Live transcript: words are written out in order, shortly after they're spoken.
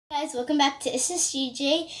guys, welcome back to This is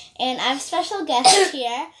Gigi, and I have a special guest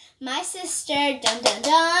here, my sister, dun dun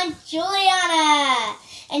dun, Juliana.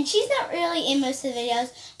 And she's not really in most of the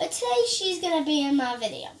videos, but today she's going to be in my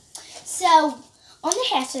video. So, on the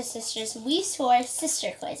Hashtag Sisters, we score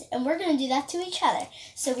sister quiz, and we're going to do that to each other.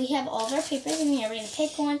 So we have all of our papers in here, we're going to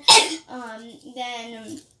pick one,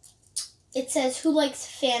 then it says who likes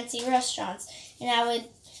fancy restaurants, and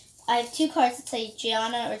I have two cards that say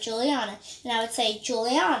Gianna or Juliana, and I would say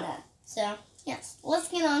Juliana. So, yes, let's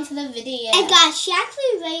get on to the video. And guys, she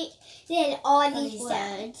actually rated all these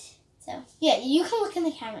words. So, yeah, you can look in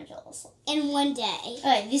the camera, Jules. In one day.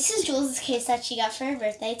 Okay, this is Jules' case that she got for her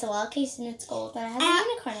birthday. It's a wild case and it's gold, and it has a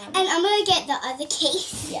unicorn on it. And I'm going to get the other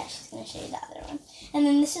case. Yeah, she's going to show you the other one. And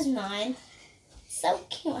then this is mine. So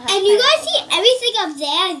cute. And you guys see everything up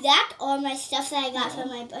there? That's all my stuff that I got for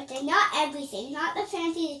my birthday. Not everything. Not the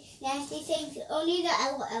fancy, nasty things. Only the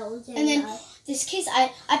LLs. And then this case,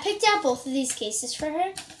 I picked out both of these cases for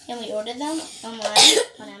her, and we ordered them online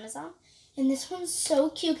on Amazon. And this one's so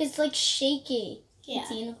cute because it's like shaky. Yeah.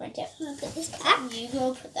 It's a unicorn too. I'm going to put this back. You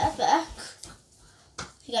go put that back.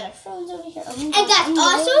 You got our phones over here. And guys,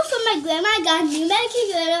 also from my grandma, I got a new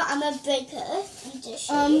American Girl. I'm a baker.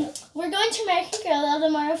 We're going to American Girl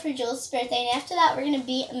tomorrow for Jules' birthday, and after that, we're going to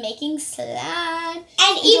be making slime.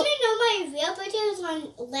 And even though my real birthday was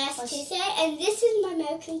on last Tuesday, and this is my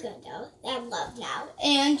American Girl that I love now.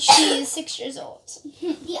 And she is 6 years old.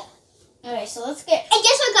 Yeah. Okay, so let's get... And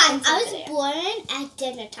guess what, guys? I was born at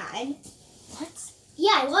dinner time. What?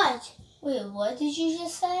 Yeah, I was. Wait, what did you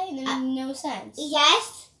just say? That made no sense.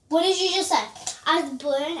 Yes. What did you just say? I was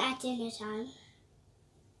born at dinner time.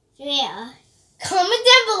 Yeah. Comment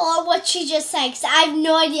down below what you just said, because I have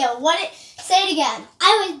no idea. Say it again.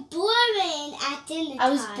 I was born at dinner time. I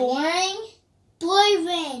was boring?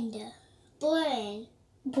 Boring. Boring?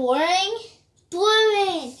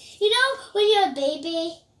 Boring. You know when you're a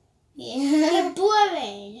baby? Yeah. You're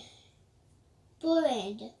boring.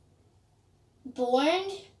 Boring. Born?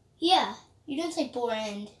 Yeah. You don't say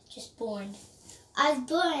born, just born. I was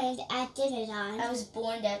born at dinner time. I was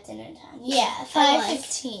born at dinner time. Yeah,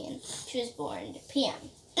 5:15. She was born p.m.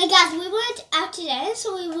 And guys, we went out today,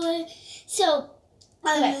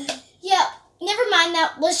 Okay. Yeah, never mind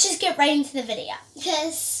that. Let's just get right into the video.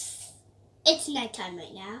 Because it's nighttime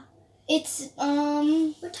right now. It's,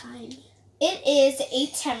 What time? It is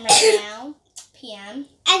 8:10 right now, p.m.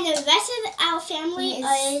 And the rest of our family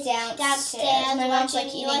is downstairs. My mom's like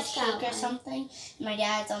watching eating North cake Carolina or something. My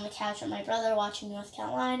dad's on the couch with my brother watching North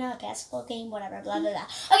Carolina, a basketball game, whatever, blah, blah, blah.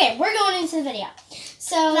 Okay, we're going into the video.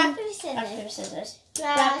 So, Rock, paper, scissors. Rock, paper, scissors.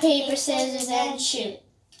 Rock, paper, scissors, and shoot.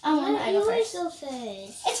 I go first. Go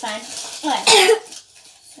first. It's fine. Okay.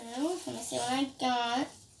 So, let me see what I got.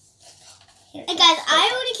 Here, And guys,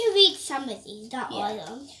 I only can read some of these, not all of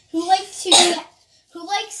them. Who likes to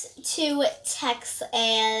text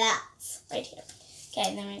a lot? Right here.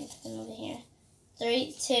 Okay, then we're going to put them over here.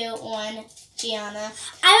 3, 2, 1, Gianna.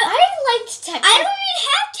 I like to text. I don't even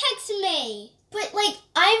have text me. But like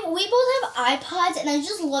we both have iPods, and I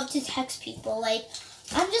just love to text people. Like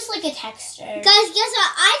I'm just like a texter. Guys, guess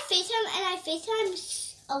what? I FaceTime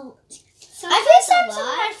some of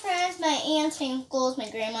my friends, my aunts, my uncles, my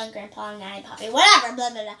grandma, grandpa, nanny, poppy, whatever, blah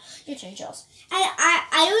blah blah. Your turn, Jules. And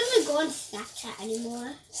I don't even go on Snapchat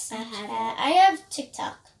anymore. I have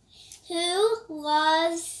TikTok. Who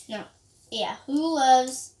loves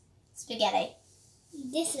spaghetti?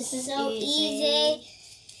 This is so easy.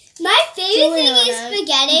 My favorite thing is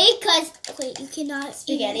spaghetti because wait, you cannot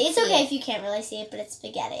spaghetti. It's okay if you can't really see it, but it's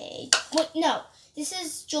spaghetti. Wait, no, this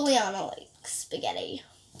is Juliana likes spaghetti.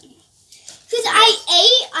 Because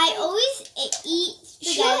I always eat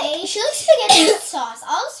spaghetti. She likes spaghetti with sauce.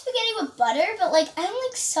 I love spaghetti with butter, but like I don't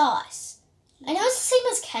like sauce. I know it's the same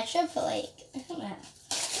as ketchup, but like I don't know.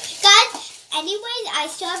 Guys, anyways, I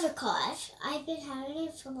still have a cough. I've been having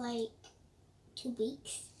it for like 2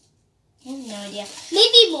 weeks. I have no idea.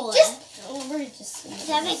 Maybe more. We're just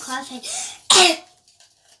I'm coughing.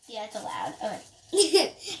 Yeah, it's allowed.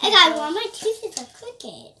 Okay. And guys, one of my teeth is a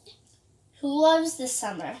crooked. Who loves the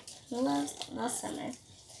summer? Who loves the summer?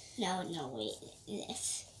 No, wait.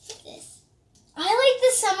 This. I like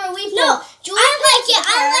the summer. I like it.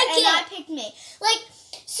 I picked me.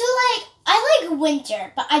 I like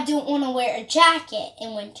winter, but I don't want to wear a jacket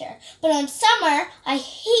in winter. But in summer, I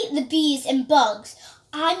hate the bees and bugs.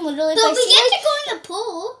 I'm literally. But we get to go in the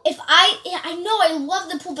pool. I know I love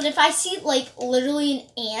the pool, but if I see like literally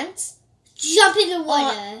an ant jump in the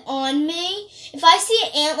water on me, if I see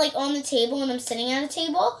an ant like on the table and I'm sitting at a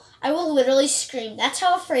table, I will literally scream. That's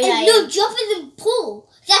how afraid I am. No, jump in the pool.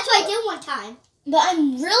 That's what I did one time. But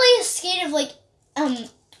I'm really scared of like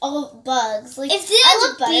all bugs. Like If there's I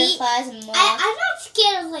love a bee, butterflies and moths. I'm not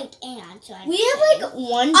scared of like ants. Or We anything. have like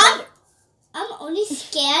one. I'm only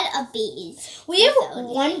scared of bees. We have That's the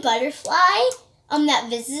only one thing. butterfly that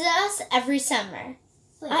visits us every summer.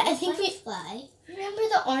 Wait, I think we- butterfly. Remember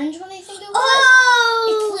the orange one? I think it was.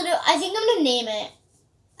 Oh! It's I think I'm gonna name it.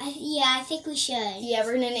 I think we should. Yeah,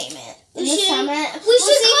 we're gonna name it. We In the should- summer. we We'll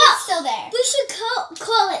should see if call- it's still there. We should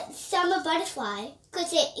call it summer butterfly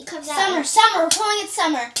because it comes out. Summer. We're calling it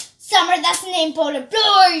Summer. Summer. That's the name for the boy.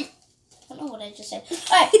 I don't know what I just said. All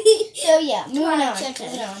right. So yeah, moving Come on, on. it's your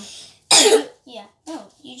Moving on. Yeah. No,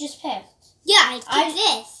 you just picked. Yeah, I picked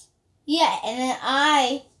this. Yeah, and then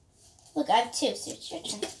I have two, so it's your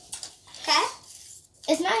turn. Okay.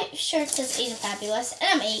 It's my shirt says 8 of Fabulous,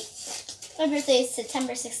 and I'm 8. My birthday is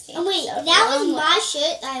September 16th. Oh wait, so that was long my way.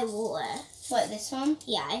 shirt I wore. What, this one?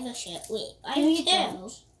 Yeah, I have a shirt. Wait, I No, have you two.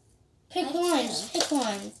 don't. Pick I one. do. Just pick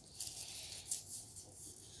one.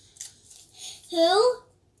 Who?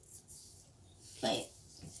 Wait.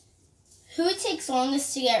 Who takes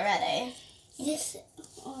longest to get ready? This.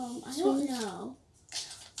 I don't know.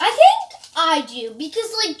 I think I do, because,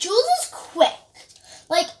 like, Jules is quick.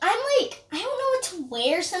 Like, I'm like, I don't know what to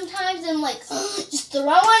wear sometimes, and, like, just throw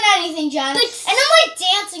on anything, John. But- And I'm, like,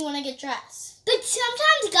 dancing when I get dressed. But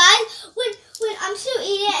sometimes, guys, when I'm still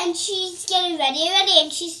eating and she's getting ready,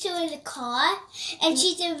 and she's still in the car, and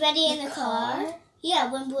she's ready in the car.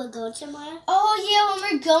 Yeah, when we're going somewhere. Oh, yeah,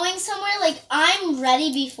 when we're going somewhere, like, I'm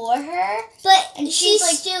ready before her. But And she's she's,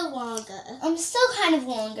 like- still longer. I'm still kind of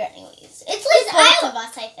longer anyways. It's like both of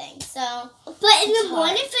us, I think. So But in It's the hard.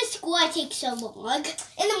 morning for school, I take so long.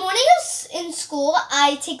 in the morning in school,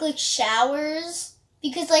 I take like showers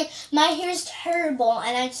because like my hair's terrible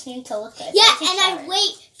and I just need to look good. Yeah, So take and I showers.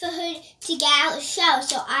 wait for her to get out of the shower,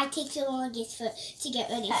 so I take the longest to get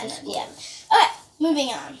ready for Kind of, school. yeah. All right, moving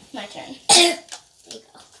on. My turn. There you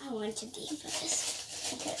go. I want to be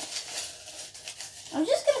first. Okay. I'm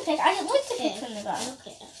just gonna pick. I like to pick Okay. from the bottom.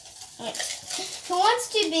 Okay. Okay. Who wants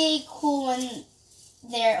to be cool when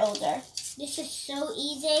they're older? This is so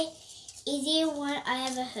easy. Easier one I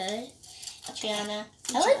ever heard. Gianna.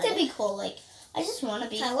 I like to be cool. Like I just want to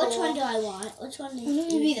be Okay, cool. which one do I want? Which one is I'm gonna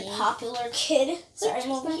be the easy? popular kid. Sorry, Which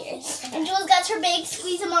I'm over one? here. Okay. And Jules got her big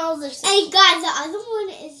squeeze-a-malls. And guys, the other one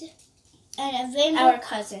is a rainbow Our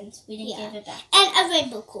cousins. We didn't Yeah. give it back. and a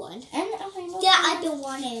rainbow corn. And a rainbow That corn. I've been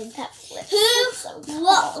wanting. That flips. Who So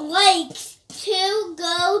cool. likes to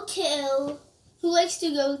go to? Who likes to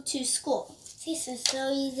go to school? This is so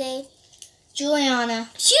easy. Juliana.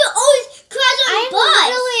 She always cries on the bus.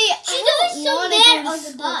 She's always so mad on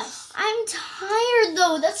the bus. I'm tired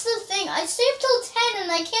though. That's the thing. I stay up till 10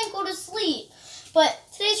 and I can't go to sleep. But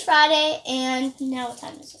today's Friday and now what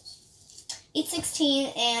time is it?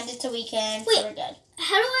 8:16 and it's a weekend, so Wait. we're good.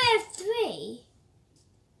 How do I have 3?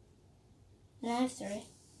 And I have 3.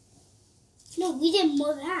 No, we did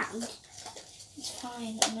more round. It's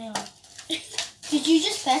fine on my own. Did you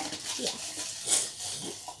just pick? Yeah.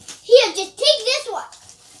 Here, just take this one.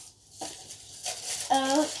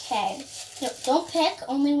 Okay. No, don't pick,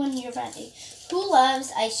 only when you're ready. Who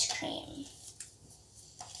loves ice cream?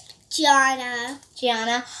 Gianna.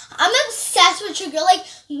 Gianna. I'm obsessed with sugar. Like,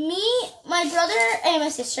 me, my brother, and my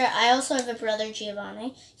sister. I also have a brother,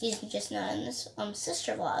 Giovanni. He's just not in this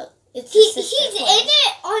sister vlog. It's He's the sister in vlog.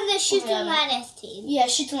 it on the Shoot Yeah. and Lattice team. Yeah,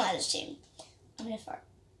 Shoot the Lattice team. I'm gonna fart.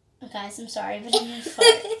 Oh, guys, I'm sorry, but I'm gonna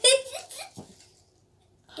fart.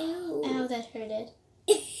 Ew. Ow, that hurted.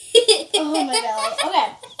 Oh, my belly. Okay.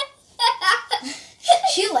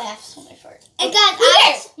 She laughs when I fart. And guys, Who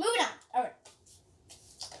cares? Moving on. All right.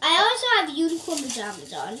 I also have unicorn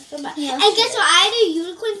pajamas on. For my, Yeah, and guess sure. what? I had a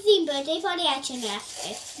unicorn themed birthday party at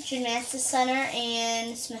Gymnastics. Gymnastics Center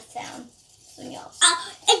in Smithtown. Something else.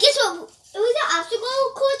 And guess what? It was an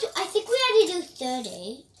obstacle course. I think we had to do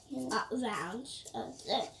 30 rounds of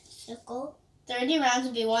the circle. 30 rounds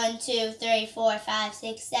would be 1, 2, 3, 4, 5,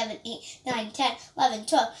 6, 7, 8, 9, 10, 11,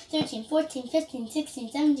 12, 13, 14, 15, 16,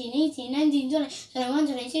 17, 18, 19, 20, 21,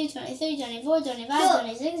 22, 23, 24, 25,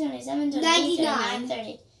 26, 27, 28, 29,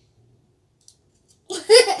 30.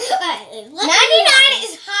 99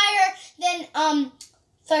 is higher than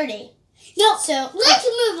 30. No, So let's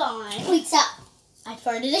move on. wait, stop. I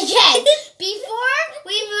farted again. Before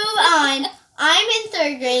we move on, I'm in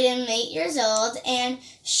 3rd grade and I'm 8 years old, and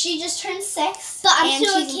she just turned 6. But I'm and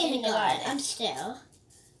still in she's in kindergarten. I'm still.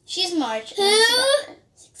 She's March. Who? and I'm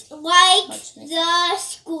September. Like the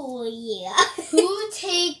school year. Who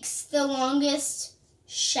takes the longest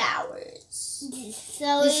showers? So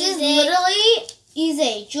This is easy. literally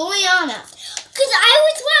easy. Juliana. Because I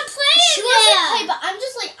always want to play She in wants to there. play, but I'm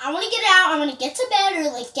just like, I want to get out. I want to get to bed or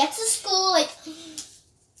like get to school. Like,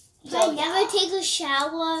 I never take a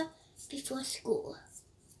shower before school.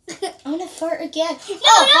 I'm gonna fart again. No.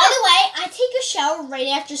 By the way, I take a shower right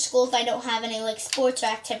after school if I don't have any like sports or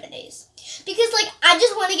activities. Because like I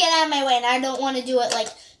just want to get out of my way and I don't want to do it like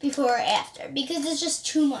before or after because it's just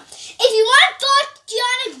too much. If you want fart,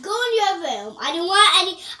 Gianna, go in your room. I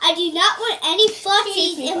do not want any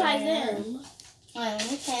farties in my room.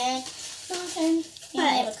 Okay. I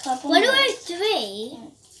have a couple What more. are 3?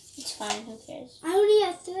 It's fine, who cares? I only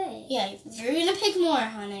have 3. Yeah, you're gonna pick more,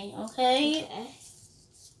 honey, okay?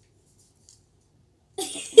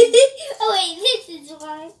 Oh wait, this is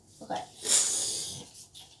one. Okay.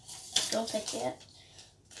 Don't pick yet.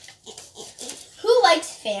 Who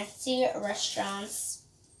likes fancy restaurants?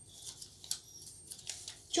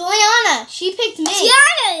 Juliana, she picked me.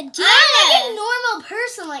 Gianna! I'm like a normal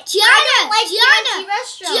person. Like Gianna! I don't like fancy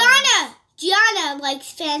restaurants. Gianna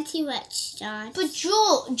likes fancy restaurants. But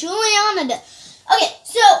Juliana does. Okay,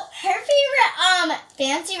 so her favorite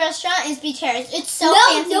fancy restaurant is Beach Terrace. It's so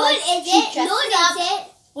fancy. No, like, it she isn't. dresses No, it up.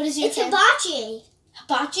 isn't. What is your It's favorite? hibachi.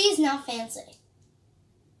 Hibachi is not fancy.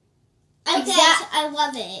 Okay, Exact- I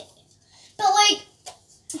love it. But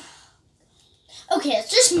like, okay, let's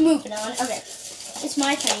just moving on. Okay, it's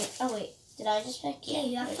my turn. Oh wait, did I just pick? Yeah,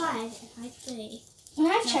 you have Okay. 5 and I have 3. Can I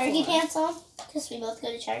have No, Cherokee 4. pants on? Because we both go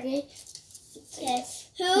to Cherokee. Yes.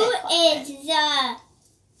 No,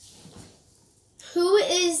 Who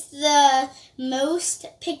is the most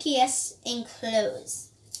pickiest in clothes?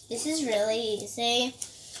 This is really easy.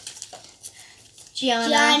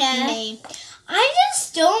 Gianna. Me. I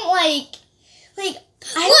just don't like.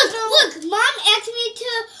 Look, Mom asked me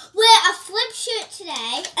to wear a flip shirt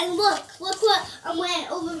today, and look what I'm wearing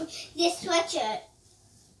over this sweatshirt.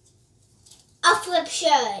 A flip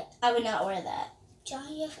shirt. I would not wear that.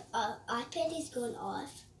 John, your iPad is going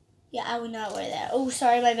off. Yeah, I would not wear that. Oh,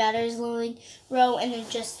 sorry, my battery's low and then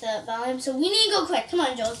just the volume. So we need to go quick. Come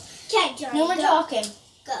on, Jules. Okay, John. No more talking.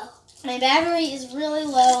 Go. My battery is really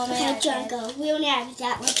low on my Okay, John, iPad. go. We don't have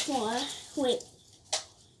that much more. Wait.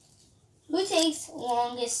 Who takes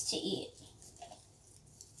longest to eat?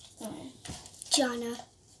 Jonna.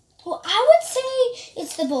 Well, I would say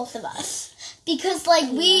it's the both of us. Because, like,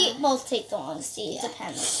 we both take the longest to eat. Yeah.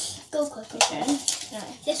 Depends. Go quick. Okay.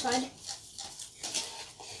 Alright. This one.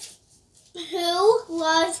 Who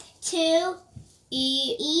loves to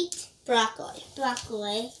eat Broccoli.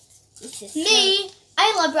 broccoli? This is Me.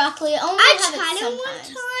 I love broccoli. I only I have tried it it one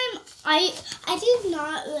sometimes. time. I did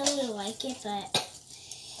not really like it, but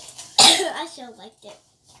I still liked it.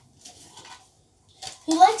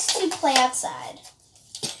 Who likes to play outside?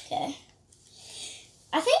 Okay.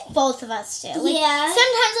 I think both of us do. Like, Yeah.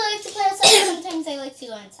 Sometimes I like to play outside, sometimes I like to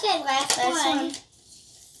go inside. Okay, last Last one. one.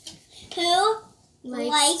 Who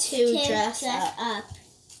likes to dress up?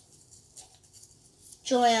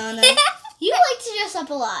 Juliana. You like to dress up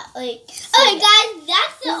a lot. Like. Okay, guys,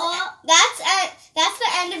 that's all. That's the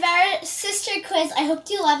end of our sister quiz. I hope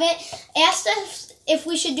you love it. Asked us if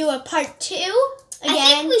we should do a part 2 again.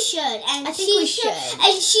 I think we should. And I think we should.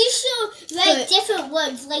 And she should write But- different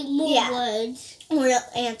words, like more words. Real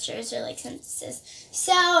answers or like sentences.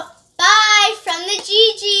 So, bye from the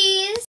GGs.